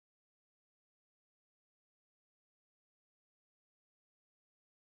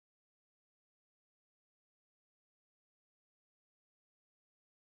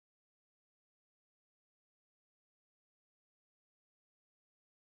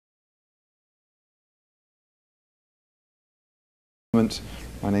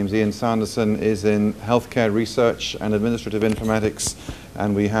My name's Ian Sanderson, is in healthcare research and administrative informatics,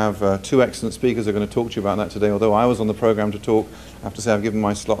 and we have two excellent speakers who are going to talk to you about that today. Although I was on the program to talk, I have to say I've given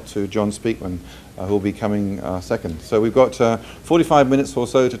my slot to John Speakman, who will be coming second. So we've got 45 minutes or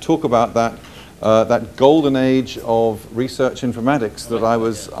so to talk about that that golden age of research informatics that I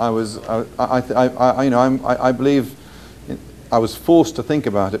believe I was forced to think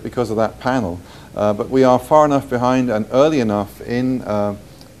about it because of that panel. But we are far enough behind and early enough in our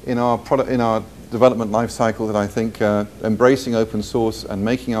development life cycle that I think embracing open source and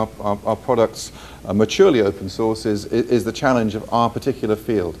making our products maturely open source is the challenge of our particular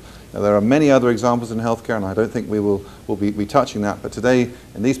field. Now, there are many other examples in healthcare, and I don't think we will be touching that. But today,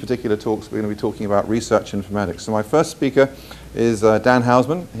 in these particular talks, we're going to be talking about research informatics. So my first speaker is Dan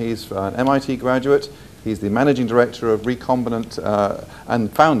Houseman. He's an MIT graduate. He's the managing director of Recombinant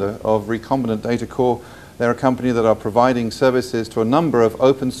and founder of Recombinant Data Core. They're a company that are providing services to a number of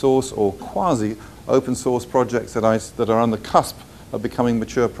open source or quasi-open source projects that are on the cusp of becoming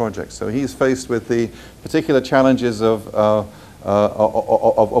mature projects. So he's faced with the particular challenges of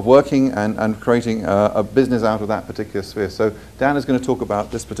working and creating a business out of that particular sphere. So Dan is going to talk about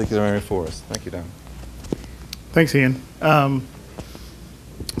this particular area for us. Thank you, Dan. Thanks, Ian.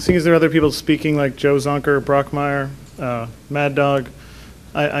 Seeing as there are other people speaking like Joe Zonker, Brockmeyer, Mad Dog,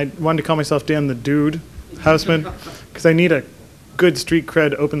 I wanted to call myself Dan the Dude Houseman because I need a good street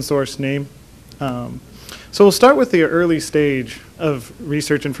cred open source name. So we'll start with the early stage of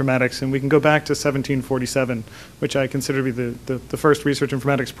research informatics, and we can go back to 1747, which I consider to be the first research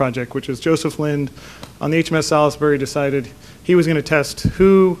informatics project, which is Joseph Lind on the HMS Salisbury decided he was going to test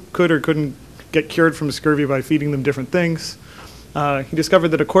who could or couldn't get cured from scurvy by feeding them different things. He discovered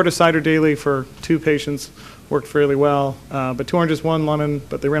that a quart of cider daily for 2 patients worked fairly well, but 2 oranges, 1 lemon,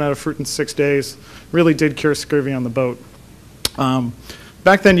 but they ran out of fruit in 6 days. Really did cure scurvy on the boat.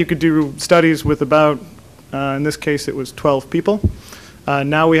 Back then you could do studies with about, in this case it was 12 people.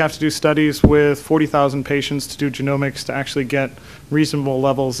 Now we have to do studies with 40,000 patients to do genomics to actually get reasonable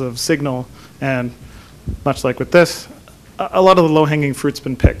levels of signal, and much like with this, a lot of the low-hanging fruit's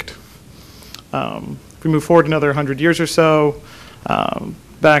been picked. If we move forward another 100 years or so,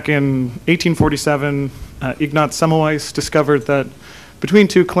 back in 1847, Ignaz Semmelweis discovered that between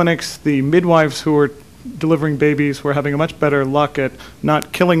 2 clinics, the midwives who were delivering babies were having a much better luck at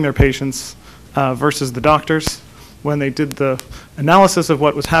not killing their patients versus the doctors. When they did the analysis of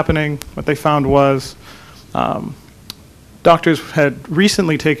what was happening, what they found was doctors had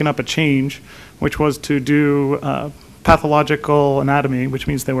recently taken up a change, which was to do pathological anatomy, which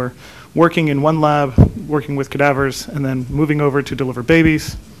means they were working in one lab, working with cadavers, and then moving over to deliver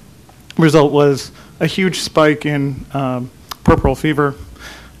babies. Result was a huge spike in puerperal fever,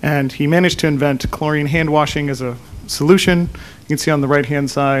 and he managed to invent chlorine hand washing as a solution. You can see on the right-hand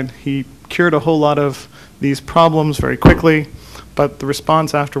side, he cured a whole lot of these problems very quickly, but the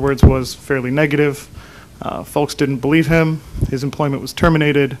response afterwards was fairly negative. Folks didn't believe him. His employment was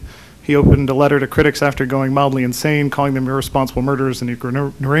terminated. He opened a letter to critics after going mildly insane, calling them irresponsible murderers and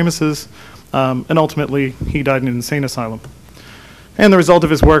ignoramuses, and ultimately he died in an insane asylum. And the result of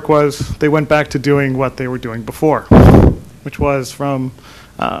his work was they went back to doing what they were doing before, which was from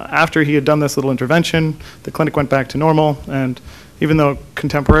after he had done this little intervention, the clinic went back to normal, and even though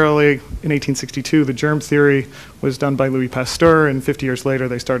contemporarily in 1862 the germ theory was done by Louis Pasteur, and 50 years later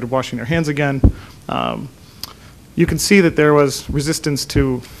they started washing their hands again, you can see that there was resistance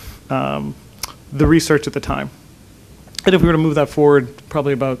to the research at the time. And if we were to move that forward,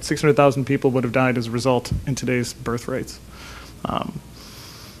 probably about 600,000 people would have died as a result in today's birth rates.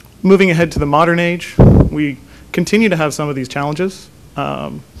 Moving ahead to the modern age, we continue to have some of these challenges.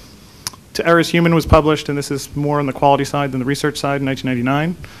 To Errors Human was published, and this is more on the quality side than the research side, in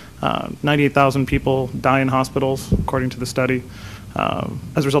 1999. 98,000 people die in hospitals, according to the study,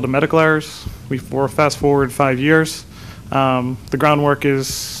 as a result of medical errors. We're fast forward 5 years. The groundwork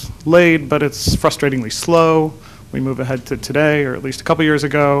is laid, but it's frustratingly slow. We move ahead to today, or at least a couple years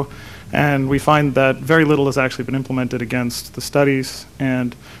ago, and we find that very little has actually been implemented against the studies,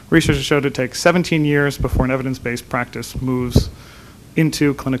 and research has showed it takes 17 years before an evidence-based practice moves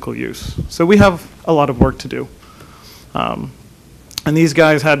into clinical use. So we have a lot of work to do. And these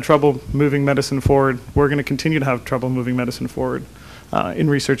guys had trouble moving medicine forward. We're going to continue to have trouble moving medicine forward in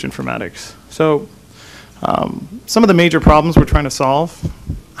research informatics. So some of the major problems we're trying to solve: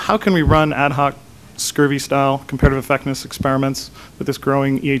 how can we run ad hoc scurvy-style comparative effectiveness experiments with this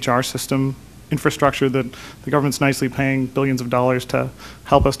growing EHR system infrastructure that the government's nicely paying billions of dollars to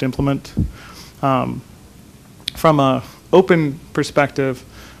help us to implement? From an open perspective,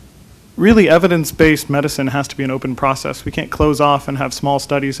 really evidence-based medicine has to be an open process. We can't close off and have small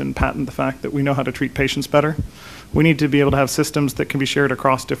studies and patent the fact that we know how to treat patients better. We need to be able to have systems that can be shared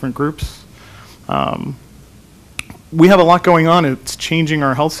across different groups. We have a lot going on. It's changing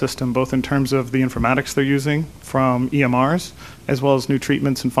our health system, both in terms of the informatics they're using from EMRs, as well as new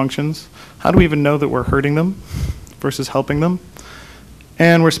treatments and functions. How do we even know that we're hurting them versus helping them?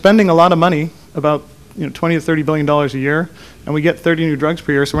 And we're spending a lot of money, about 20 to $30 billion a year, and we get 30 new drugs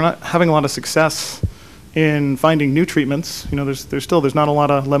per year, so we're not having a lot of success in finding new treatments. There's not a lot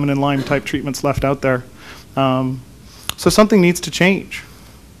of lemon and lime type treatments left out there. So something needs to change.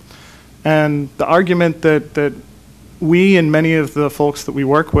 And the argument that we and many of the folks that we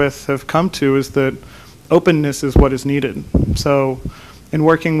work with have come to is that openness is what is needed. So in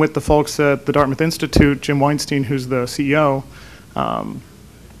working with the folks at the Dartmouth Institute, Jim Weinstein, who's the CEO,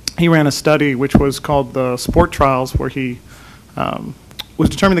 he ran a study which was called the SPORT trials, where he was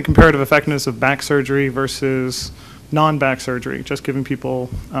determining the comparative effectiveness of back surgery versus non-back surgery, just giving people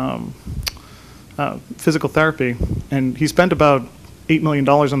physical therapy. And he spent about $8 million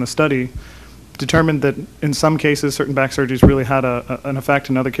on the study, determined that in some cases certain back surgeries really had an effect,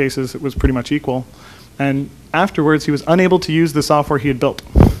 in other cases it was pretty much equal. And afterwards he was unable to use the software he had built.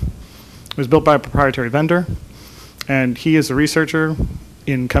 It was built by a proprietary vendor, and he, as a researcher,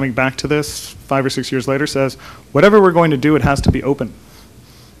 in coming back to this 5 or 6 years later, says, whatever we're going to do, it has to be open.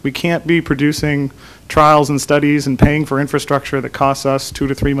 We can't be producing trials and studies and paying for infrastructure that costs us $2 to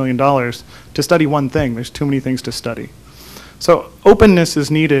 $3 million to study one thing. There's too many things to study. So openness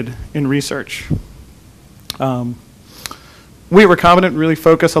is needed in research. We at Recombinant really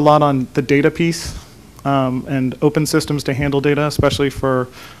focus a lot on the data piece and open systems to handle data, especially for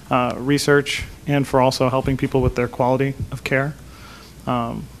research and for also helping people with their quality of care.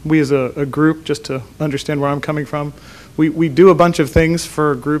 We as a group, just to understand where I'm coming from, we do a bunch of things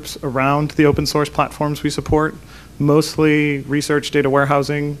for groups around the open source platforms we support, mostly research data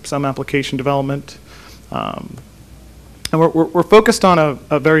warehousing, some application development. And we're focused on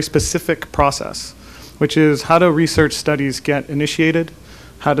a very specific process, which is how do research studies get initiated,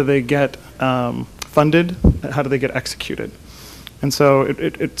 how do they get funded, and how do they get executed. And so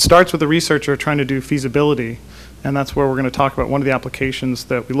it starts with the researcher trying to do feasibility, and that's where we're going to talk about one of the applications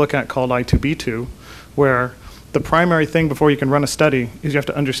that we look at called I2B2, where the primary thing before you can run a study is you have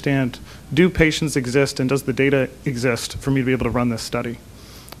to understand, do patients exist and does the data exist for me to be able to run this study?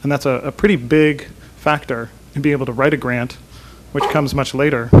 And that's a pretty big factor and be able to write a grant, which comes much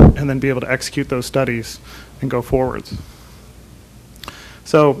later, and then be able to execute those studies and go forwards.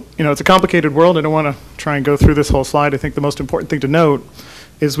 So, it's a complicated world. I don't want to try and go through this whole slide. I think the most important thing to note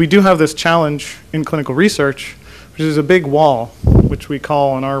is we do have this challenge in clinical research, which is a big wall, which we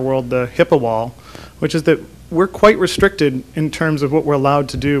call in our world the HIPAA wall, which is that we're quite restricted in terms of what we're allowed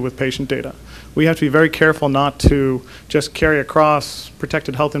to do with patient data. We have to be very careful not to just carry across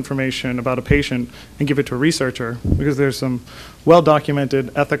protected health information about a patient and give it to a researcher, because there's some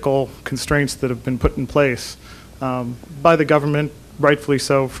well-documented ethical constraints that have been put in place by the government, rightfully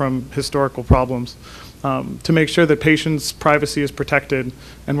so, from historical problems, to make sure that patients' privacy is protected,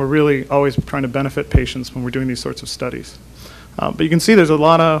 and we're really always trying to benefit patients when we're doing these sorts of studies. But you can see there's a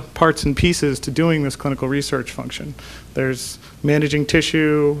lot of parts and pieces to doing this clinical research function. There's managing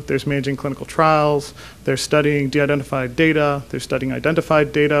tissue, there's managing clinical trials, there's studying de-identified data, there's studying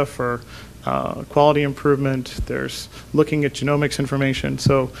identified data for quality improvement, there's looking at genomics information.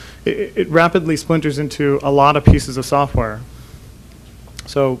 So it rapidly splinters into a lot of pieces of software.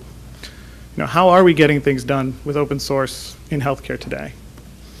 So, how are we getting things done with open source in healthcare today?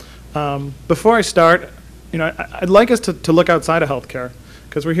 Before I start, I'd like us to look outside of healthcare,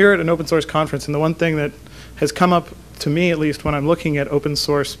 because we're here at an open source conference, and the one thing that has come up to me, at least, when I'm looking at open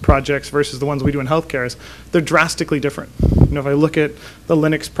source projects versus the ones we do in healthcare, is they're drastically different. If I look at the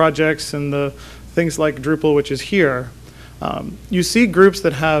Linux projects and the things like Drupal, which is here, you see groups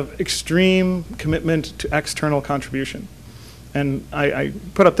that have extreme commitment to external contribution. And I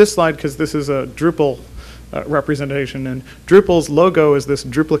put up this slide because this is a Drupal representation, and Drupal's logo is this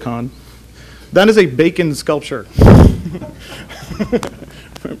Druplicon. That is a bacon sculpture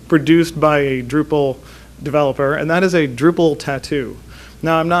produced by a Drupal developer, and that is a Drupal tattoo.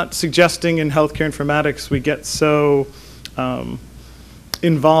 Now, I'm not suggesting in healthcare informatics we get so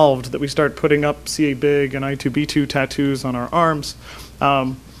involved that we start putting up CA Big and I2B2 tattoos on our arms,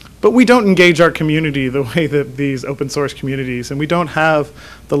 but we don't engage our community the way that these open source communities, and we don't have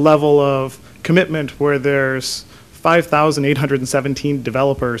the level of commitment where there's 5,817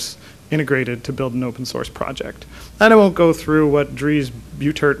 developers integrated to build an open source project. And I won't go through what Dries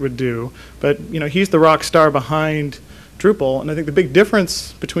Buttert would do, but he's the rock star behind Drupal, and I think the big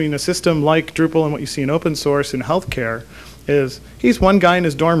difference between a system like Drupal and what you see in open source in healthcare is he's one guy in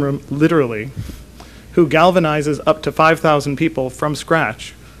his dorm room, literally, who galvanizes up to 5,000 people from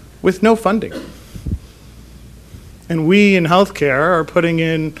scratch with no funding. And we in healthcare are putting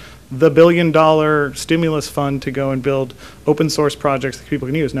in the $1 billion stimulus fund to go and build open source projects that people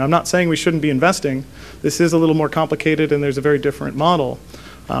can use. Now, I'm not saying we shouldn't be investing. This is a little more complicated and there's a very different model.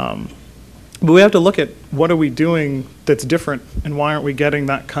 But we have to look at what are we doing that's different and why aren't we getting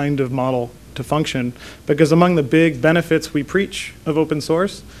that kind of model to function? Because among the big benefits we preach of open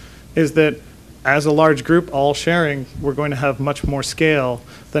source is that as a large group all sharing, we're going to have much more scale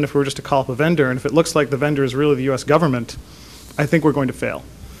than if we were just to call up a vendor. And if it looks like the vendor is really the US government, I think we're going to fail.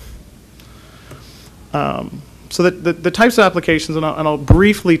 So the types of applications, and I'll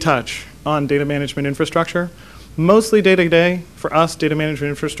briefly touch on data management infrastructure. Mostly day-to-day, for us, data management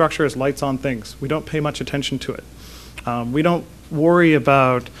infrastructure is lights on things. We don't pay much attention to it. We don't worry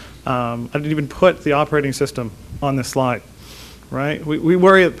about, I didn't even put the operating system on this slide, right? We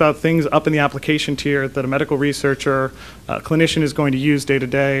worry about things up in the application tier that a medical researcher, a clinician is going to use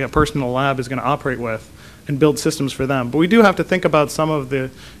day-to-day, a person in a lab is going to operate with, and build systems for them. But we do have to think about some of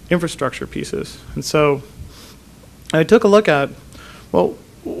the infrastructure pieces. And so I took a look at, well,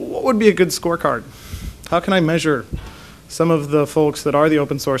 what would be a good scorecard? How can I measure some of the folks that are the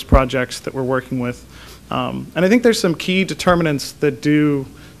open source projects that we're working with? And I think there's some key determinants that do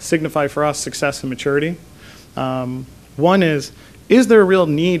signify for us success and maturity. One is there a real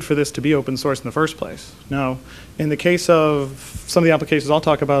need for this to be open source in the first place? Now, in the case of some of the applications I'll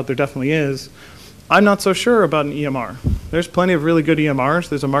talk about, there definitely is. I'm not so sure about an EMR. There's plenty of really good EMRs.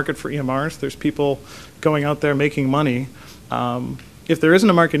 There's a market for EMRs. There's people going out there making money. If there isn't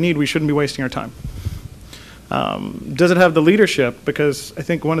a market need, we shouldn't be wasting our time. Does it have the leadership? Because I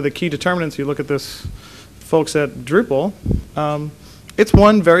think one of the key determinants, you look at this folks at Drupal, it's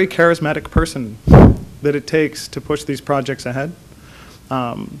one very charismatic person that it takes to push these projects ahead.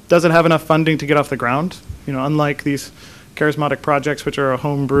 Does it have enough funding to get off the ground? You know, unlike these charismatic projects, which are a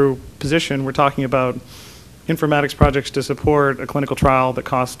homebrew position, we're talking about informatics projects to support a clinical trial that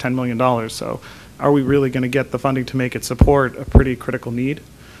costs $10 million. So are we really going to get the funding to make it support a pretty critical need?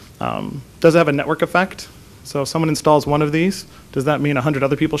 Does it have a network effect? So if someone installs one of these, does that mean 100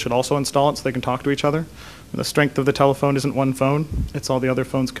 other people should also install it so they can talk to each other? And the strength of the telephone isn't one phone, it's all the other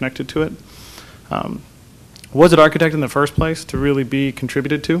phones connected to it. Was it architected in the first place to really be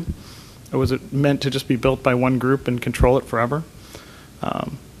contributed to? Or was it meant to just be built by one group and control it forever?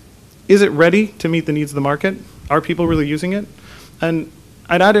 Is it ready to meet the needs of the market? Are people really using it? And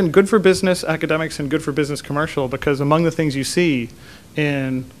I'd add in good for business academics and good for business commercial, because among the things you see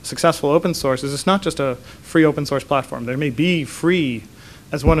in successful open source is it's not just a free open source platform. There may be free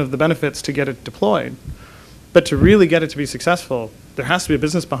as one of the benefits to get it deployed, but to really get it to be successful, there has to be a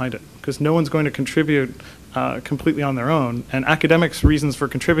business behind it, because no one's going to contribute completely on their own. And academics' reasons for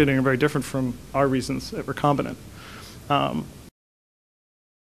contributing are very different from our reasons at Recombinant.